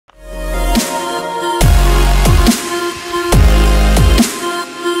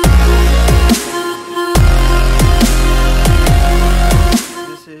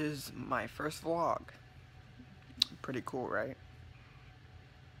First vlog. Pretty cool, right?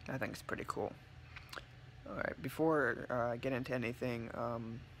 I think it's pretty cool. Alright, before I get into anything,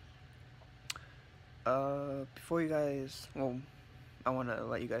 before you guys, well, I want to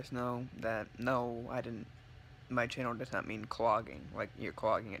let you guys know that no, I didn't, my channel does not mean clogging, like you're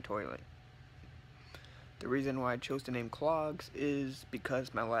clogging a toilet. The reason why I chose the name Clogs is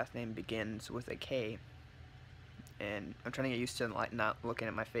because my last name begins with a K, and I'm trying to get used to like not looking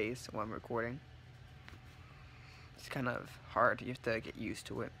at my face while I'm recording. It's kind of hard, you have to get used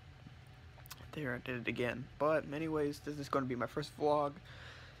to it. There, I did it again. But anyways, this is going to be my first vlog.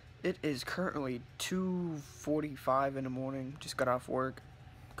 It is currently 2:45 in the morning. Just got off work.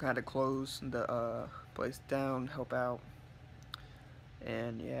 Had to close the place down, help out.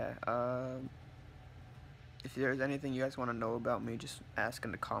 And yeah, if there's anything you guys want to know about me, just ask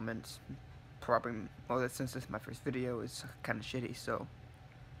in the comments. Probably, well, since this is my first video, it's kind of shitty, so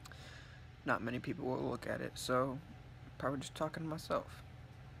not many people will look at it. So, probably just talking to myself.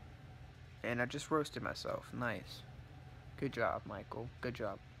 And I just roasted myself. Nice. Good job, Michael. Good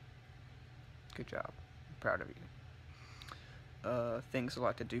job. Good job. I'm proud of you. Things I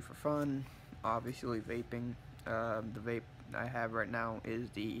like to do for fun. Obviously vaping. The vape I have right now is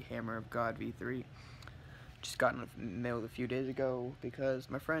the Hammer of God V3. Just got in the mail a few days ago because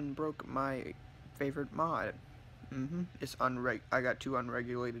my friend broke my favorite mod. It's I got two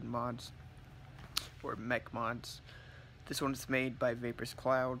unregulated mods, or mech mods. This one's made by Vapor's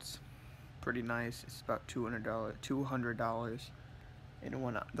Clouds. Pretty nice. It's about $200. And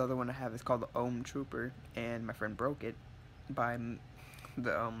the other one I have is called the Ohm Trooper, and my friend broke it by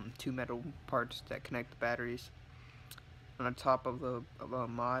the two metal parts that connect the batteries. On the top of the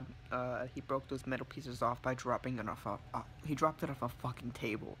mod, he broke those metal pieces off by dropping it off. He dropped it off a fucking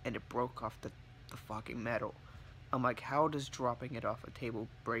table, and it broke off the fucking metal. I'm like, how does dropping it off a table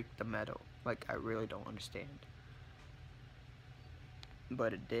break the metal? Like, I really don't understand.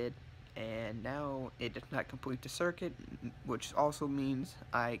 But it did. And now it does not complete the circuit, which also means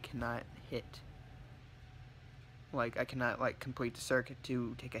I cannot hit. Like, I cannot complete the circuit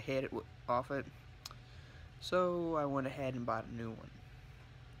to take a hit off it. So I went ahead and bought a new one.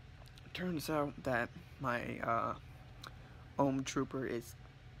 Turns out that my Ohm Trooper is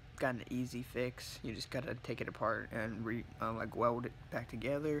got an easy fix. You just gotta take it apart and weld it back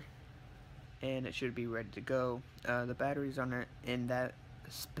together, and it should be ready to go. The batteries on it in that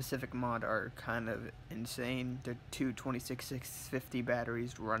specific mod are kind of insane. They're two 26650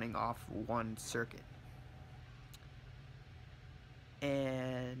 batteries running off one circuit.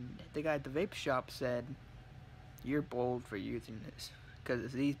 And the guy at the vape shop said, "You're bold for using this, because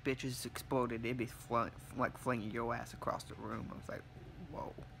if these bitches exploded, they'd be flinging your ass across the room." I was like,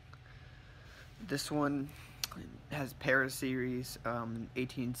 whoa. This one has Paraseries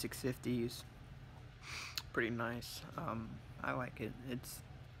 18650s. Pretty nice. I like it.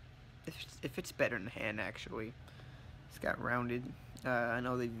 It fits better in the hand, actually. It's got rounded. I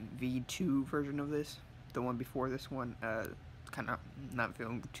know the V2 version of this, the one before this one, kind of not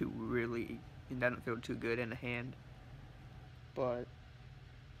feeling it doesn't feel too good in the hand. But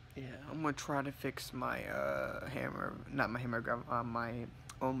yeah, I'm gonna try to fix my my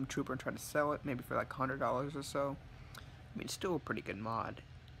Ohm Trooper and try to sell it, maybe for like $100 or so. I mean, it's still a pretty good mod.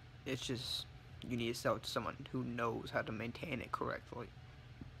 It's just you need to sell it to someone who knows how to maintain it correctly.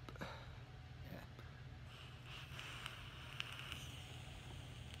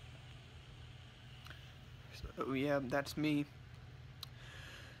 So yeah, that's me.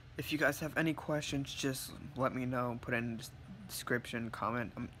 If you guys have any questions, just let me know. Put in the description,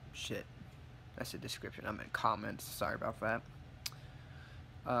 comment. Shit, I said description. I meant comments. Sorry about that.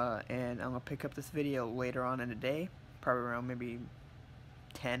 And I'm gonna pick up this video later on in the day, probably around maybe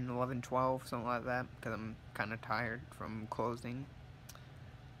 10, 11, 12, something like that, because I'm kind of tired from closing.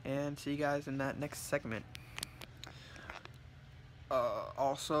 And see you guys in that next segment.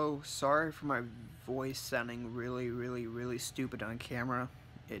 Also, sorry for my voice sounding really stupid on camera.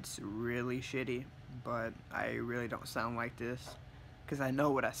 It's really shitty, but I really don't sound like this, because I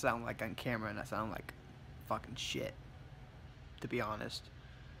know what I sound like on camera, and I sound like fucking shit, to be honest.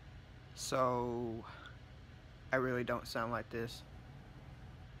 So I really don't sound like this.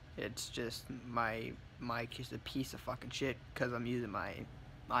 It's just my mic is a piece of fucking shit, because I'm using my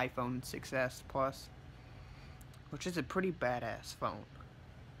iPhone 6s Plus, which is a pretty badass phone.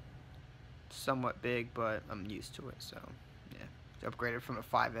 Somewhat big, but I'm used to it, so yeah. Upgraded from a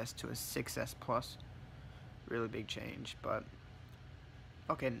 5S to a 6S Plus. Really big change, but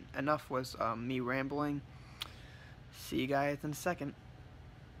okay, enough was me rambling. See you guys in a second.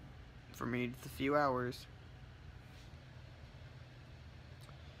 For me, it's a few hours.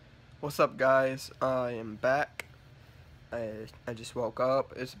 What's up, guys? I am back. I just woke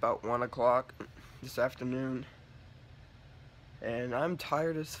up. It's about 1 o'clock this afternoon, and I'm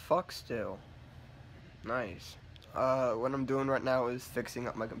tired as fuck still. Nice. What I'm doing right now is fixing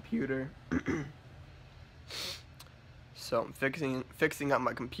up my computer. So I'm fixing up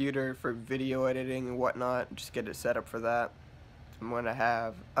my computer for video editing and whatnot. Just get it set up for that. I'm gonna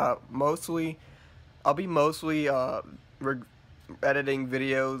have I'll be mostly editing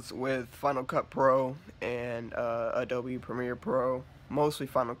videos with Final Cut Pro and Adobe Premiere Pro. Mostly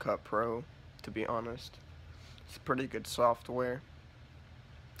Final Cut Pro, to be honest. It's pretty good software.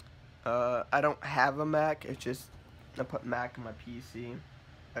 I don't have a Mac. It's just I put Mac on my PC.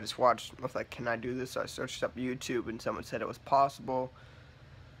 I just watched, I was like, can I do this? So I searched up YouTube and someone said it was possible.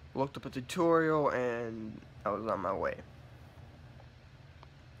 Looked up a tutorial and I was on my way.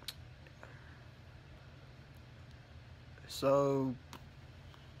 So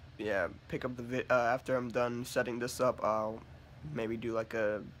yeah, pick up the after I'm done setting this up, I'll maybe do like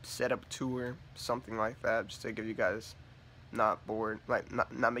a setup tour, something like that, just to give you guys not bored, like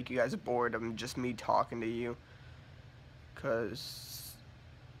not make you guys bored of just me talking to you, cause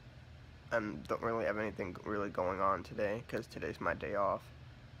I don't really have anything really going on today, cause today's my day off.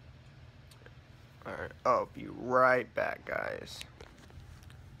 Alright, I'll be right back, guys.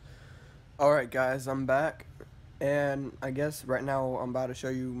 Alright, guys, I'm back. And I guess right now I'm about to show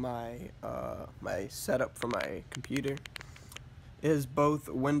you my my setup for my computer. It is both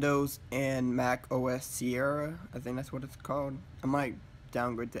Windows and Mac OS Sierra. I think that's what it's called. I might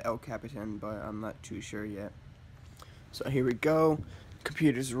downgrade to El Capitan, but I'm not too sure yet. So here we go.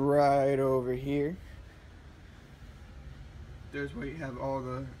 Computer's right over here. There's where you have all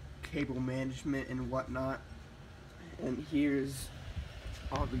the cable management and whatnot. And here's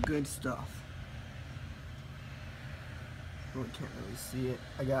all the good stuff. Well, can't really see it.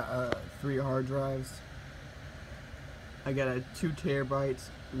 I got 3 hard drives. I got a 2 terabytes,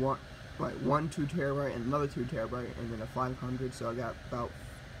 one 2 terabyte and another 2 terabyte, and then a 500. So I got about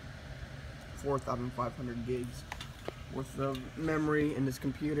 4,500 gigs worth of memory in this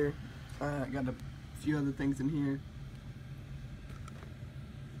computer. I got a few other things in here.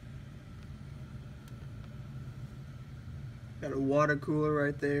 Got a water cooler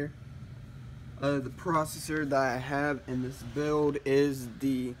right there. The processor that I have in this build is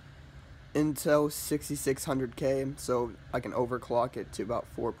the Intel 6600K, so I can overclock it to about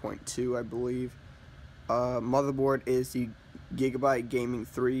 4.2, I believe. Motherboard is the Gigabyte Gaming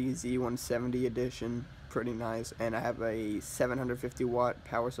 3 Z170 edition, pretty nice, and I have a 750 watt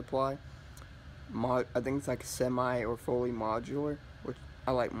power supply. I think it's like semi or fully modular, which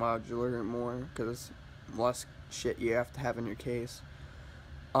I like modular more because it's less shit you have to have in your case.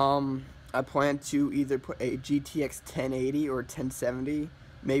 I plan to either put a GTX 1080 or 1070,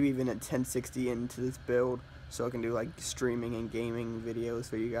 maybe even a 1060 into this build, so I can do like streaming and gaming videos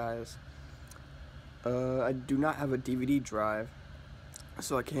for you guys. I do not have a DVD drive,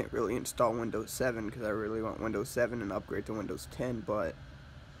 so I can't really install Windows 7 because I really want Windows 7 and upgrade to Windows 10, but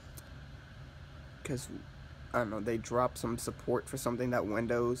because I don't know, they dropped some support for something that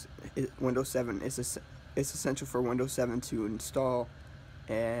Windows 7 is essential for Windows 7 to install,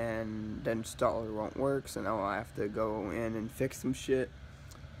 and the installer won't work, so now I have to go in and fix some shit.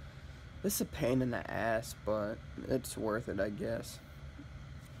 This is a pain in the ass, but it's worth it, I guess.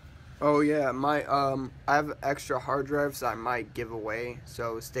 Oh yeah, I have extra hard drives I might give away,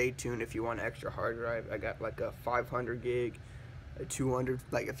 so stay tuned if you want an extra hard drive. I got like a 500 gig, a 200,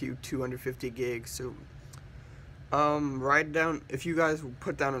 like a few 250 gigs, so write down, if you guys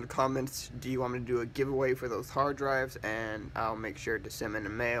put down in the comments, do you want me to do a giveaway for those hard drives, and I'll make sure to send them in the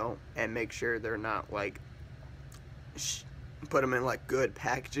mail, and make sure they're not like, put them in like good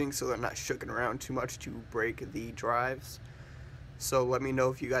packaging so they're not shooking around too much to break the drives. So let me know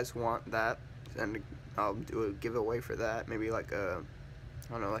if you guys want that, and I'll do a giveaway for that, maybe like a,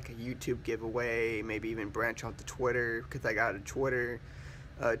 I don't know, like a YouTube giveaway, maybe even branch out to Twitter, because I got a Twitter.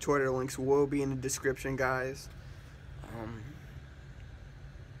 Twitter links will be in the description, guys.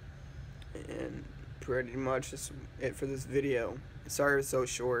 And pretty much that's it for this video. Sorry it's so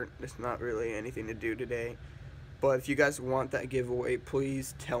short, there's not really anything to do today, but if you guys want that giveaway,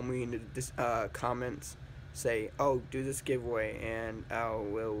 please tell me in the comments. Say, oh, do this giveaway, and I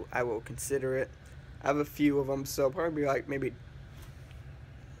will consider it. I have a few of them, so probably like maybe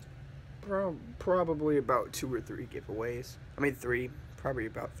probably about 2 or 3 giveaways. I mean 3, probably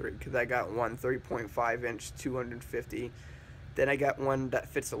about 3, because I got one 3.5 inch 250. Then I got one that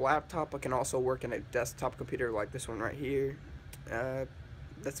fits a laptop. I can also work in a desktop computer like this one right here.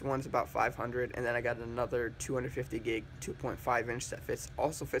 That's one's about 500, and then I got another 250 gig 2.5 inch that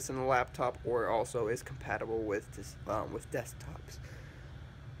also fits in the laptop, or also is compatible with this with desktops.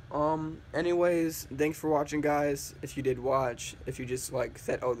 Anyways, thanks for watching, guys. If you did watch, if you just like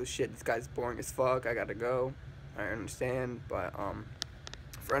said, oh, this guy's boring as fuck, I gotta go, I understand. But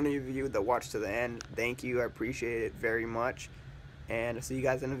for any of you that watched to the end, thank you. I appreciate it very much, and I'll see you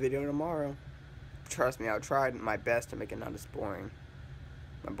guys in a video tomorrow. Trust me, I tried my best to make it not as boring.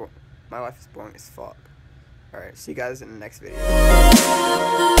 My life is boring as fuck. Alright, see you guys in the next video.